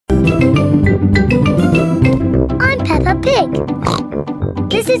I'm Peppa Pig.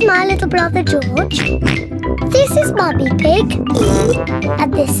 This is my little brother George. This is Mummy Pig.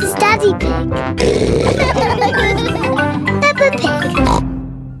 And this is Daddy Pig. Peppa Pig.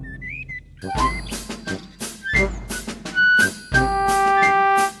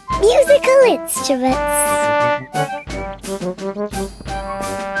 Musical instruments.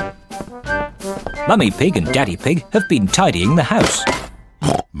 Mummy Pig and Daddy Pig have been tidying the house.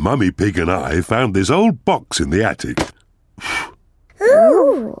 Mummy Pig and I found this old box in the attic.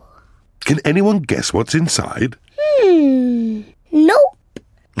 Ooh. Can anyone guess what's inside? Nope.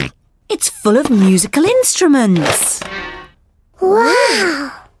 It's full of musical instruments.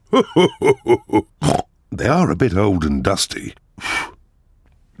 Wow. They are a bit old and dusty.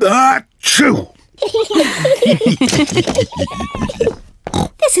 Achoo!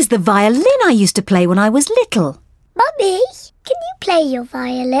 This is the violin I used to play when I was little. Mummy, can you play your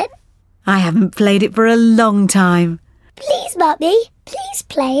violin? I haven't played it for a long time. Please, Mummy, please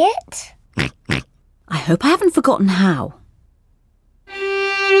play it. I hope I haven't forgotten how.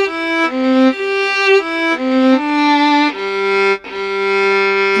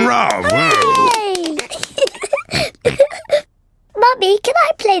 Bravo! Hey! Mummy, can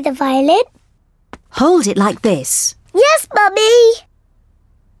I play the violin? Hold it like this. Yes, Mummy.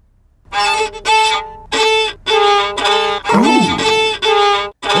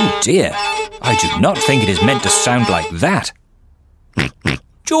 Oh dear, I do not think it is meant to sound like that.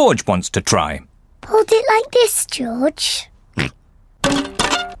 George wants to try. Hold it like this, George.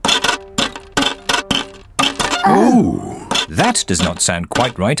 Oh! That does not sound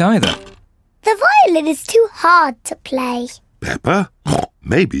quite right either. The violin is too hard to play. Peppa,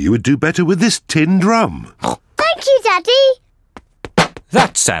 maybe you would do better with this tin drum. Thank you, Daddy.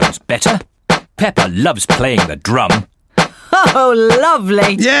 That sounds better. Peppa loves playing the drum. Oh,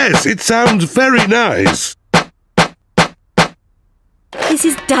 lovely. Yes, it sounds very nice. This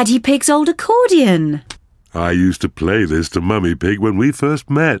is Daddy Pig's old accordion. I used to play this to Mummy Pig when we first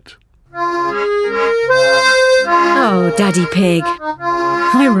met. Oh, Daddy Pig.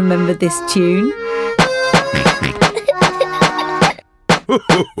 I remember this tune.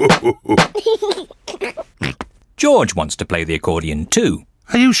 George wants to play the accordion too.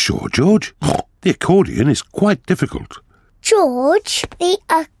 Are you sure, George? The accordion is quite difficult. George, the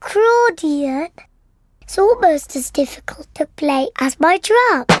accordion is almost as difficult to play as my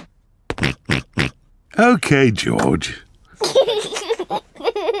drum. OK, George.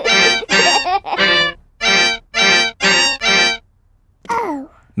 Oh.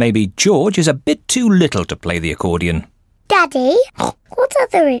 Maybe George is a bit too little to play the accordion. Daddy, what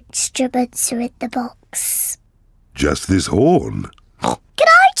other instruments are in the box? Just this horn. Can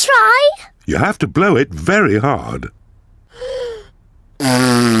I try? You have to blow it very hard.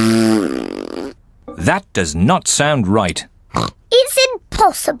 That does not sound right. It's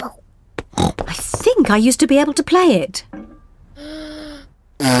impossible. I think I used to be able to play it.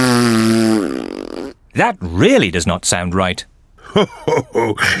 That really does not sound right.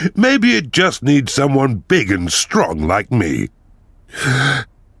 Maybe it just needs someone big and strong like me.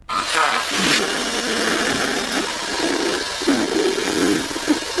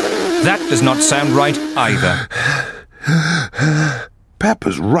 That does not sound right either.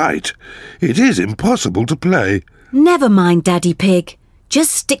 Peppa's right. It is impossible to play. Never mind, Daddy Pig.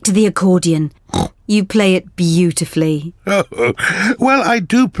 Just stick to the accordion. You play it beautifully. Well, I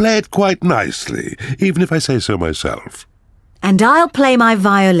do play it quite nicely, even if I say so myself. And I'll play my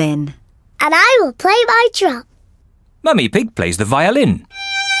violin. And I will play my drum. Mummy Pig plays the violin.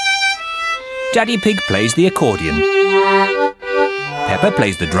 Daddy Pig plays the accordion. Peppa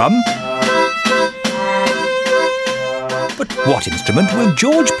plays the drum. But what instrument will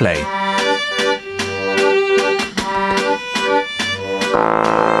George play?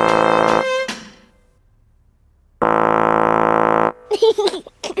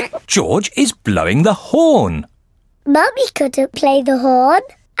 George is blowing the horn. Mummy couldn't play the horn.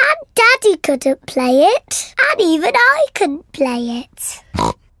 And Daddy couldn't play it. And even I couldn't play it.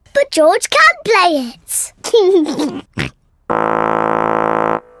 But George can play it.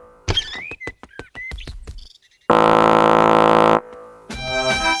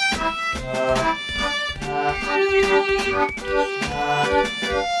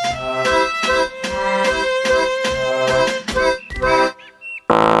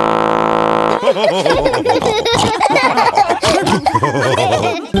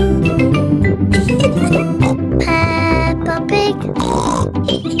 Peppa Pig.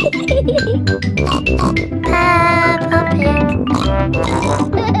 Peppa Pig.